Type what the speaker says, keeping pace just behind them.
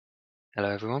Hello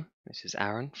everyone, this is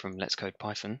Aaron from Let's Code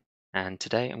Python, and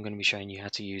today I'm going to be showing you how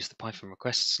to use the Python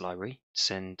requests library to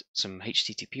send some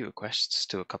HTTP requests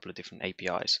to a couple of different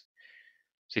APIs.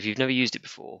 So if you've never used it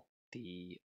before,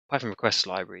 the Python requests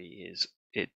library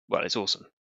it's awesome.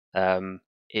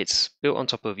 It's built on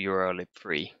top of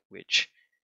urllib3, which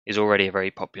is already a very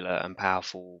popular and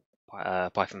powerful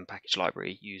Python package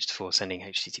library used for sending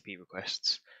HTTP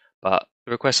requests. But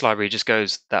the request library just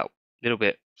goes that little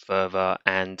bit further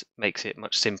and makes it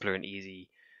much simpler and easy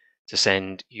to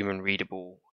send human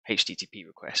readable HTTP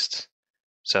requests.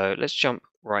 So let's jump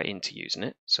right into using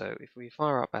it. So if we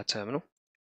fire up our terminal,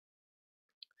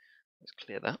 let's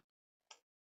clear that.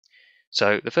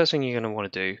 So the first thing you're going to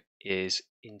want to do is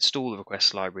install the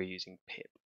request library using pip.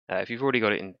 If you've already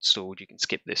got it installed, you can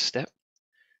skip this step.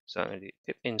 So I'm going to do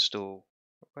pip install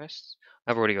requests.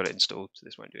 I've already got it installed, so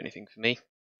this won't do anything for me.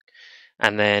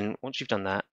 And then once you've done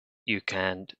that, you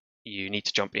need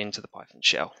to jump into the Python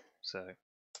shell. So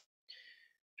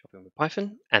jump in with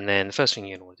Python, and then the first thing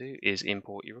you're going to want to do is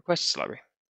import your requests library.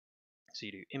 So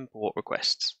you do import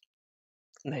requests.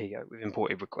 And there you go, we've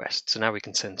imported requests. So now we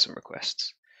can send some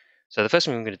requests. So the first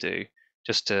thing I'm going to do,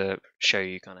 just to show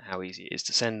you kind of how easy it is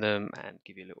to send them and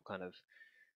give you a little kind of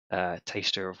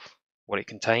taster of what it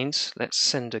contains, let's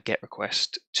send a get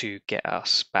request to get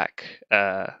us back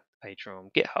a page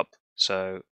from GitHub.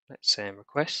 So let's send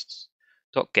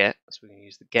requests.get, so we're going to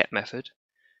use the get method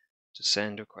to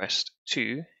send request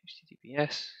to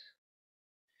https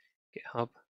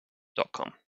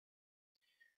github.com,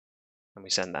 and we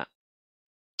send that.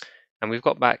 And we've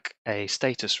got back a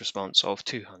status response of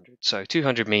 200. So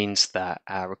 200 means that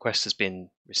our request has been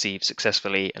received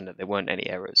successfully and that there weren't any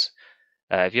errors.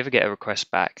 If you ever get a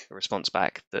response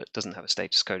back that doesn't have a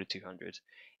status code of 200,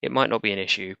 it might not be an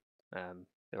issue.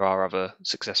 There are other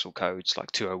successful codes like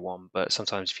 201, but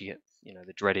sometimes if you get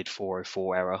the dreaded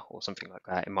 404 error or something like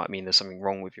that, it might mean there's something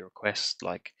wrong with your request,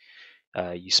 like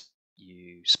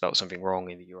you spelled something wrong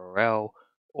in the URL,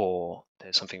 or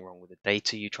there's something wrong with the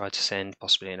data you tried to send,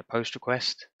 possibly in a post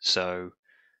request. So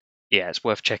yeah, it's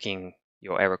worth checking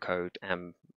your error code,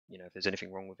 and if there's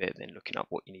anything wrong with it, then looking up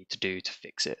what you need to do to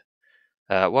fix it.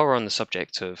 While we're on the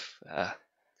subject of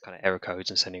kind of error codes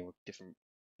and sending different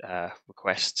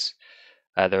requests,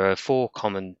 there are 4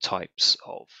 common types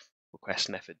of request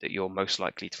method that you're most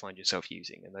likely to find yourself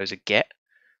using, and those are get,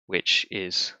 which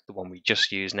is the one we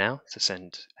just used now to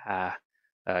send our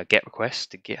get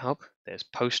request to GitHub. There's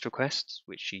post requests,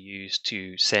 which you use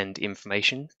to send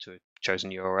information to a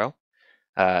chosen URL.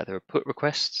 There are put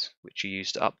requests, which you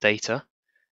use to update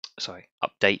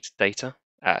data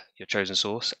at your chosen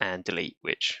source, and delete,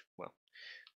 which, well,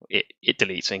 it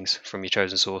deletes things from your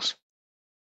chosen source.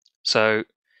 So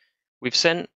we've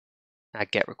sent our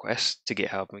get request to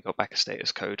GitHub, and we got back a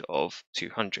status code of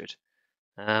 200.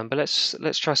 But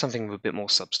let's try something with a bit more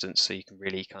substance, so you can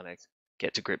really kind of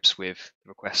get to grips with the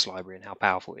request library and how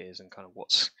powerful it is, and kind of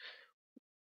what's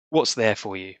there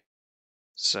for you.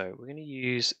 So we're going to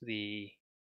use the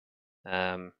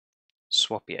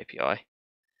Swappy API,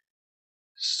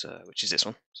 which is this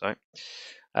one. Sorry.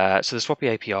 So the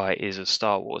Swappy API is a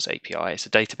Star Wars API. It's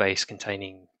a database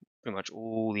containing pretty much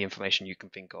all the information you can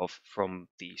think of from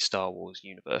the Star Wars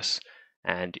universe,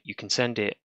 and you can send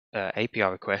it API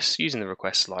requests using the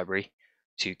requests library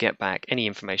to get back any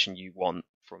information you want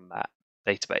from that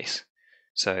database.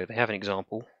 So they have an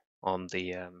example on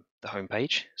the home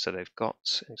page. So they've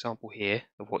got an example here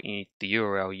of what you need, the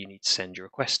URL you need to send your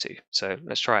request to. So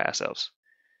let's try it ourselves.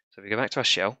 So if we go back to our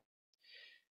shell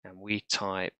and we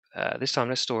type, this time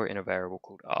let's store it in a variable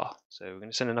called r. So we're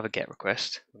going to send another get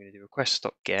request. We're going to do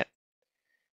request.get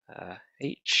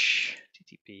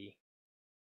http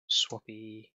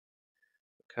swappy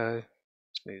co.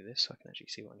 Let's move this so I can actually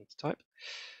see what I need to type.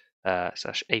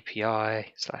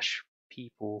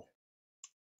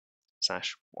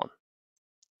 /API/people/1.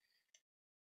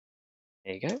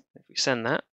 There you go. If we send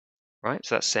that, right,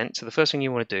 so that's sent. So the first thing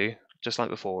you want to do, just like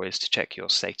before, is to check your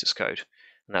status code,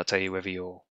 and that'll tell you whether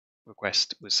your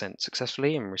request was sent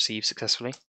successfully and received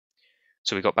successfully.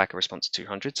 So we got back a response of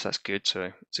 200, so that's good.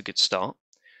 So it's a good start.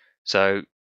 So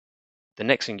the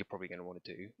next thing you're probably going to want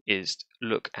to do is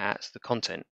look at the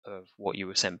content of what you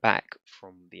were sent back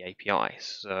from the API.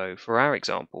 So for our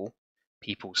example,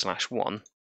 people/1,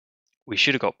 we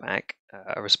should have got back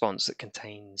a response that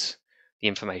contains the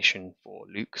information for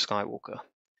Luke Skywalker.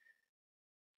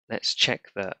 Let's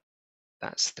check that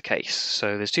that's the case.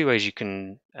 So there's 2 ways you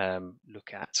can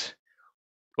look at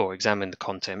or examine the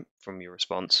content from your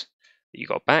response that you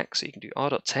got back. So you can do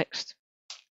r.text,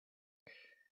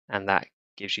 and that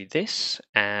gives you this,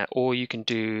 or you can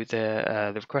do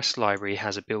the request library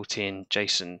has a built-in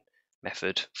JSON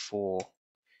method for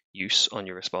use on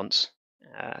your response,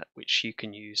 which you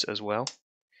can use as well,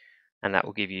 and that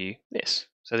will give you this.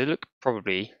 So they look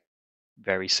probably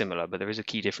very similar, but there is a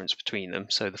key difference between them.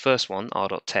 So the first one,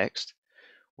 r.text,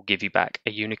 will give you back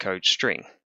a Unicode string,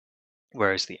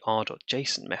 whereas the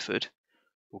r.json method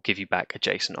will give you back a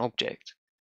JSON object.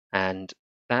 And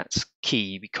that's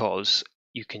key because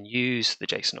you can use the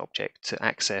JSON object to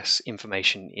access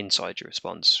information inside your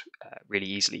response really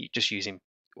easily, just using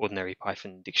ordinary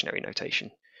Python dictionary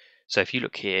notation. So if you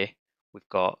look here, we've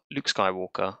got Luke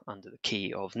Skywalker under the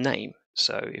key of name.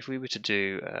 So if we were to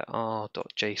do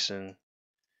r.json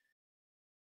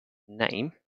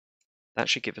name, that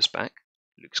should give us back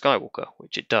Luke Skywalker,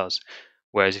 which it does.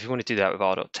 Whereas if you want to do that with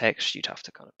r.text, you'd have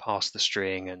to kind of pass the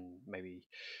string and maybe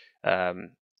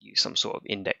use some sort of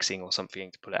indexing or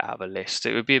something to pull it out of a list.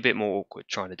 It would be a bit more awkward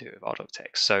trying to do it with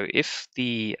r.text. So if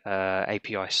the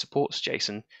API supports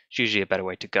JSON, it's usually a better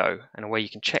way to go. And a way you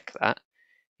can check that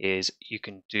is you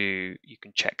can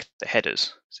check the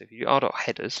headers. So if you do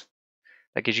r.headers,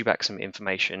 that gives you back some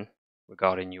information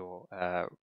regarding your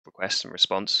request and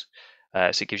response.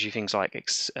 So it gives you things like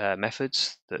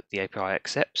methods that the API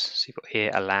accepts. So you've got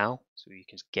here allow, so you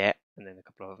can get, and then a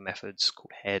couple of other methods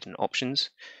called head and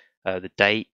options. The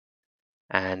date,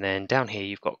 and then down here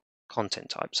you've got content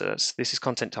type. So this is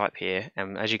content type here,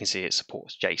 and as you can see, it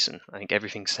supports JSON. I think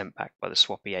everything sent back by the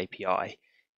Swappy API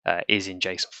is in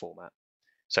JSON format,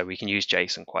 so we can use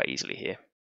JSON quite easily here.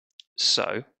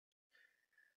 So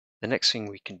the next thing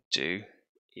we can do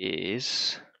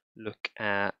is look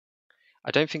at, I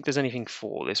don't think there's anything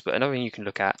for this, but another thing you can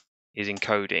look at is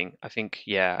encoding. I think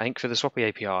for the Swappy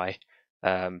API,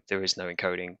 there is no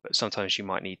encoding, but sometimes you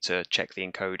might need to check the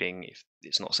encoding if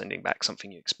it's not sending back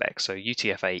something you expect. So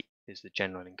UTF-8 is the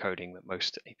general encoding that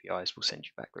most APIs will send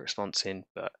you back the response in,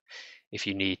 but if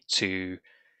you need to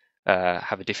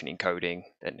have a different encoding,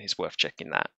 then it's worth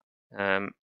checking that.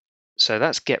 So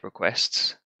that's GET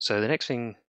requests. So the next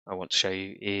thing I want to show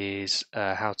you is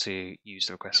how to use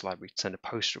the request library to send a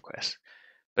POST request.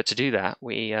 But to do that,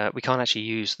 we can't actually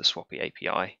use the Swappy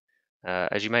API.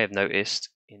 As you may have noticed,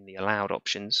 in the allowed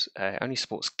options, it only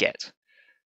supports GET.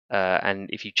 And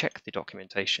if you check the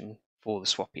documentation for the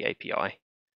Swappy API,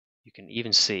 you can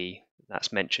even see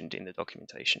that's mentioned in the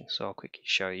documentation. So I'll quickly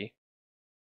show you.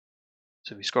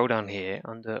 So we scroll down here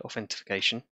under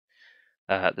authentication.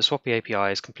 The Swappy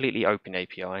API is completely open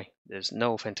API. There's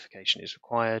no authentication is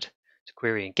required to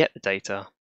query and get the data.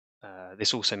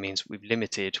 This also means we've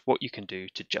limited what you can do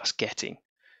to just getting.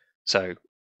 So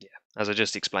yeah, as I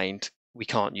just explained, we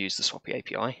can't use the Swappy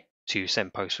API to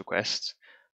send POST requests,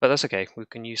 but that's okay. We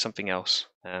can use something else.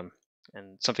 And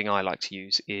something I like to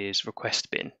use is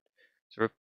requestbin. So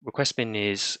requestbin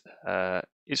is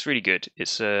it's really good.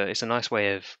 It's a nice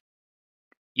way of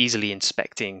easily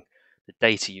inspecting the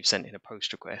data you've sent in a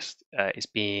POST request is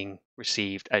being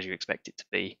received as you expect it to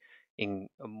be in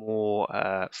a more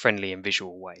friendly and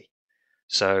visual way.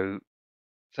 So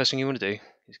first thing you want to do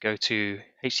is go to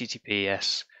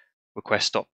https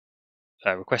requestb.in,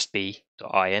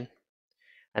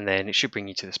 and then it should bring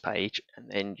you to this page, and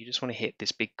then you just want to hit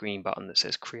this big green button that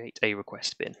says create a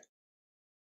request bin.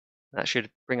 That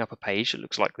should bring up a page that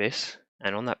looks like this,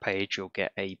 and on that page you'll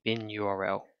get a bin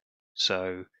URL.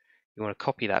 So you want to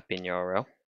copy that bin URL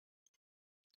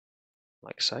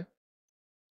like so,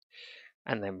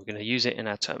 and then we're going to use it in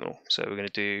our terminal. So we're going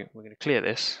to clear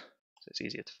this so it's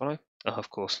easier to follow. Oh, of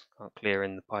course, can't clear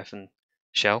in the Python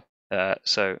shell.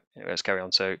 So anyway, let's carry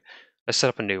on. So let's set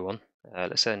up a new one.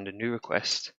 Let's send a new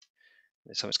request.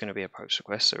 So it's going to be a POST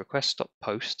request. So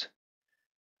request.post.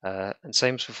 And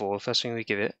same as before, the first thing we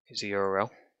give it is the URL.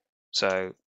 So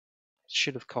I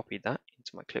should have copied that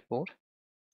into my clipboard,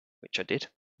 which I did.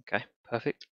 Okay,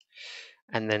 perfect.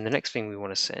 And then the next thing we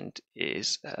want to send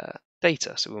is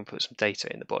data. So we want to put some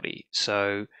data in the body.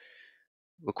 So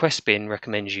requestbin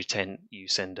recommends you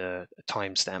send a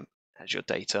timestamp as your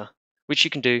data, which you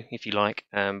can do if you like,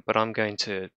 but I'm going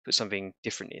to put something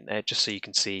different in there just so you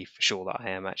can see for sure that I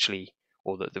am actually,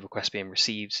 or that the requestbin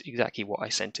receives exactly what I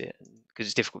sent it, because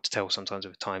it's difficult to tell sometimes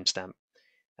with a timestamp,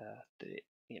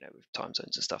 with time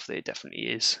zones and stuff, that it definitely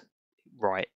is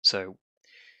right. So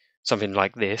something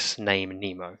like this, name and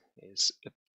Nemo, is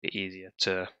a bit easier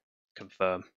to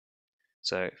confirm.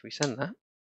 So if we send that,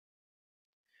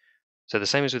 so the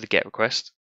same as with the GET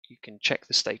request, you can check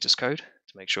the status code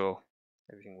to make sure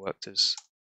everything worked as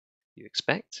you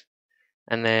expect.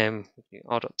 And then we do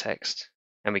r.text,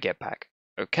 and we get back,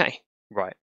 okay,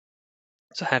 right.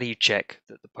 So how do you check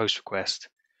that the POST request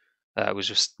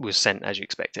was sent as you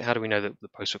expected? How do we know that the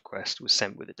POST request was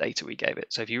sent with the data we gave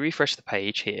it? So if you refresh the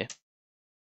page here,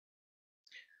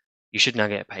 you should now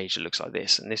get a page that looks like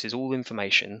this. And this is all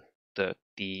information that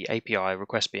the API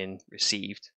request bin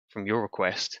received from your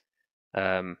request.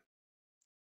 And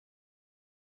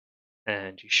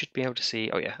you should be able to see,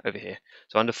 oh yeah, over here.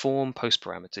 So under form post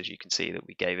parameters, you can see that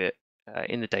we gave it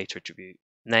in the data attribute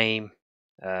name,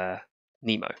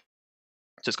 Nemo.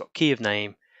 So it's got key of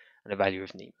name and a value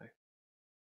of Nemo.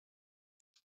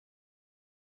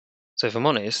 So if I'm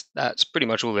honest, that's pretty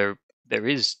much all there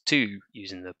is to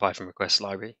using the Python request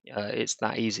library. It's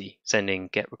that easy, sending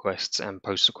GET requests and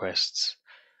POST requests.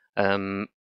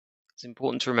 It's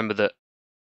important to remember that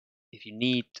if you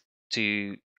need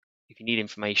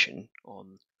information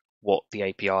on what the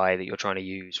API that you're trying to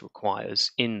use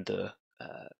requires in the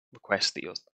request that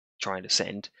you're trying to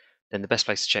send, then the best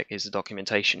place to check is the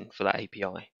documentation for that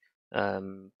API.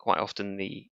 Quite often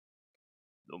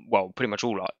pretty much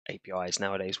all our APIs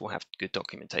nowadays will have good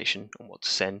documentation on what to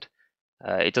send.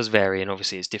 It does vary, and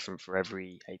obviously it's different for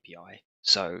every API.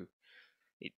 So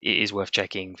it is worth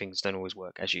checking. Things don't always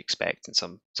work as you expect,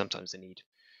 and sometimes they need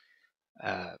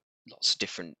lots of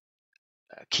different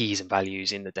keys and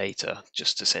values in the data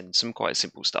just to send some quite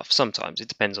simple stuff. Sometimes it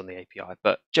depends on the API,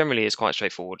 but generally it's quite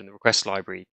straightforward, and the request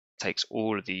library takes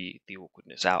all of the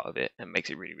awkwardness out of it and makes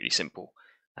it really, really simple.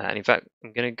 And in fact,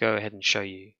 I'm going to go ahead and show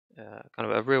you kind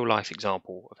of a real life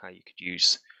example of how you could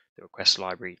use the request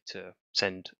library to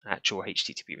send an actual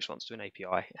HTTP response to an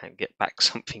API and get back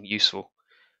something useful.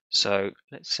 So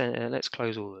let's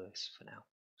close all of this for now.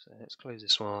 So let's close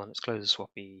this one. Let's close the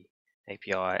Swappy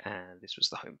API, and this was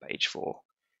the home page for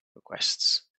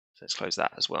requests. So let's close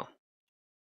that as well.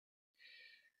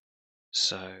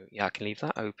 So yeah, I can leave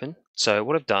that open. So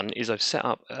what I've done is I've set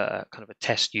up kind of a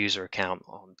test user account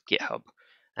on GitHub.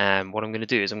 And what I'm going to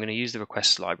do is I'm going to use the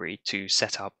requests library to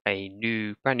set up a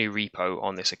brand new repo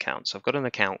on this account. So I've got an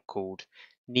account called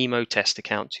Nemo Test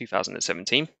Account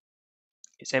 2017.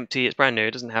 It's empty, it's brand new,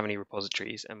 it doesn't have any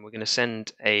repositories, and we're going to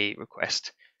send a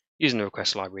request using the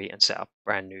request library and set up a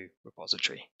brand new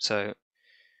repository. So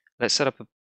let's set up a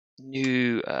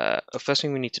new, first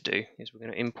thing we need to do is we're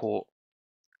going to import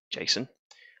JSON, and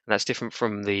that's different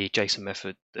from the JSON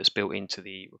method that's built into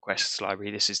the requests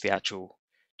library. This is the actual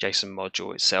JSON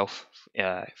module itself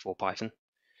for Python.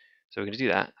 So we're going to do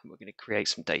that, and we're going to create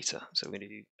some data. So we're going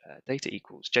to do data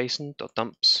equals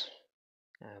JSON.dumps,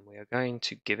 and we are going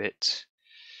to give it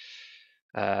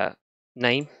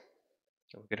name.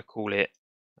 So we're going to call it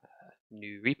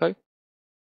new repo.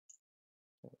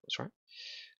 That's right.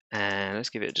 And let's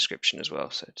give it a description as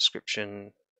well. So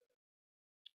description,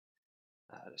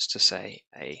 let's just say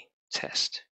a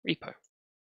test repo.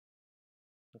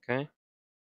 Okay.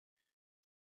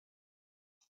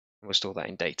 And we'll store that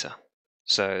in data.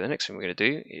 So the next thing we're going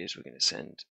to do is we're going to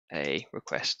send a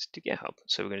request to GitHub.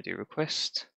 So we're going to do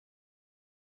request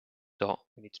dot.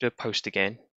 We need to do a post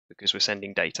again because we're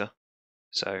sending data.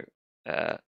 So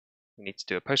we need to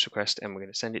do a post request, and we're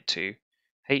going to send it to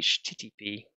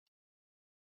http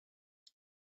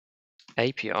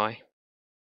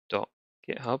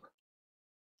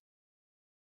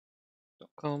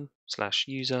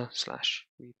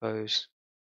api.github.com/user/repos.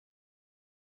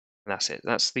 And that's it.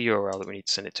 That's the URL that we need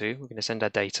to send it to. We're going to send our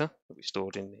data that we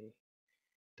stored in the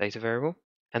data variable.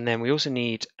 And then we also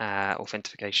need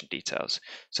authentication details.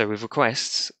 So with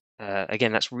requests,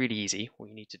 again, that's really easy. What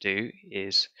you need to do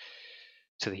is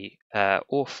to the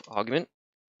auth argument,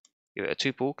 give it a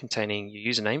tuple containing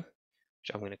your username,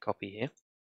 which I'm going to copy here.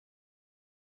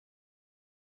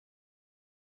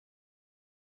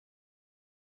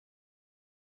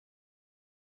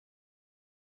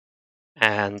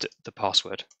 And the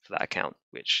password for that account,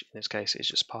 which in this case is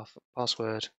just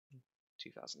password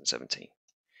 2017.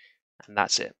 And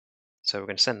that's it. So we're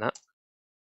going to send that.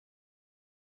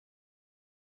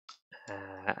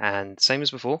 And same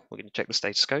as before, we're going to check the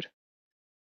status code.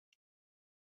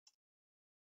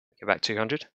 Go back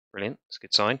 200. Brilliant. That's a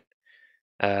good sign.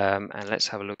 And let's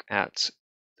have a look at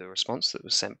the response that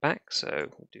was sent back. So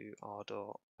we'll do r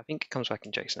dot. I think it comes back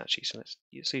in JSON actually. So let's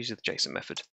use the JSON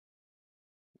method.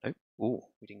 Nope. Oh,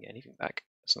 we didn't get anything back.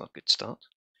 That's not a good start.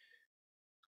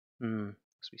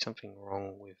 Must be something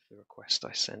wrong with the request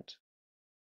I sent.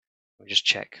 We'll just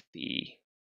check the.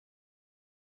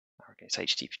 I reckon it's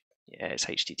HTTP. Yeah, it's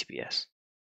HTTPS.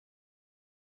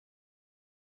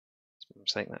 I'm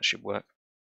saying that should work.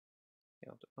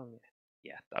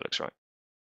 Yeah, that looks right.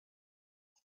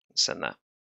 Let's send that.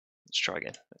 Let's try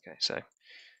again. Okay, so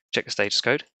check the status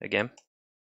code again.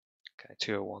 Okay,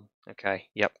 201. Okay,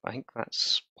 yep, I think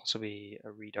that's possibly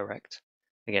a redirect.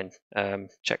 Again,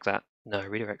 check that. No,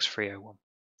 redirect's 301.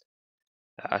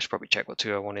 I should probably check what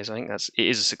 201 is. I think it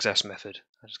is a success method.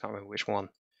 I just can't remember which one.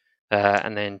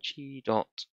 And then g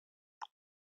dot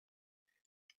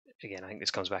again, I think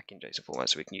this comes back in JSON format,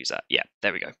 so we can use that. Yeah,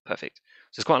 there we go, perfect.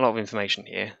 So there's quite a lot of information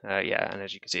here. Yeah, and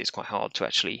as you can see, it's quite hard to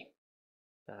actually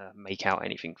make out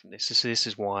anything from this. So this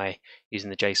is why using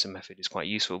the JSON method is quite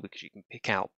useful, because you can pick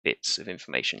out bits of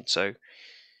information. So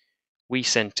we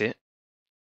sent it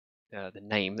the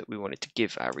name that we wanted to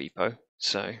give our repo.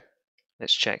 So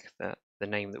let's check that the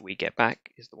name that we get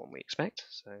back is the one we expect.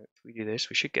 So if we do this,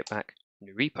 we should get back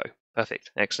new repo.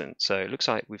 Perfect, excellent. So it looks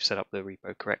like we've set up the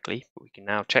repo correctly, but we can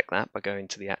now check that by going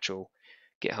to the actual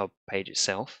GitHub page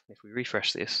itself. If we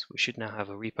refresh this, we should now have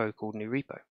a repo called new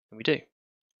repo, and we do.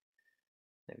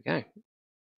 There we go.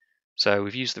 So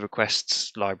we've used the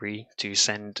requests library to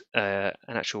send an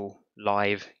actual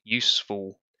live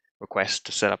useful request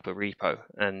to set up a repo,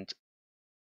 and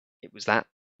it was that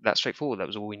straightforward. That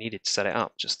was all we needed to set it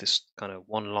up, just this kind of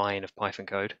one line of Python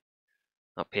code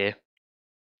up here.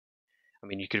 I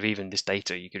mean, you could have even this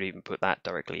data, you could even put that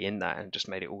directly in that and just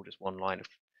made it all just one line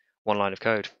of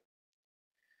code.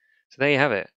 So there you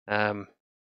have it.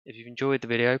 If you've enjoyed the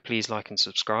video, please like and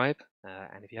subscribe.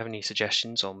 And if you have any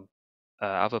suggestions on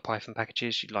other Python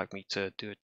packages you'd like me to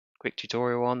do a quick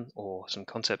tutorial on, or some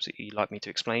concepts that you'd like me to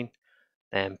explain,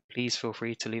 then please feel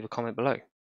free to leave a comment below.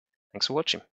 Thanks for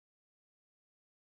watching.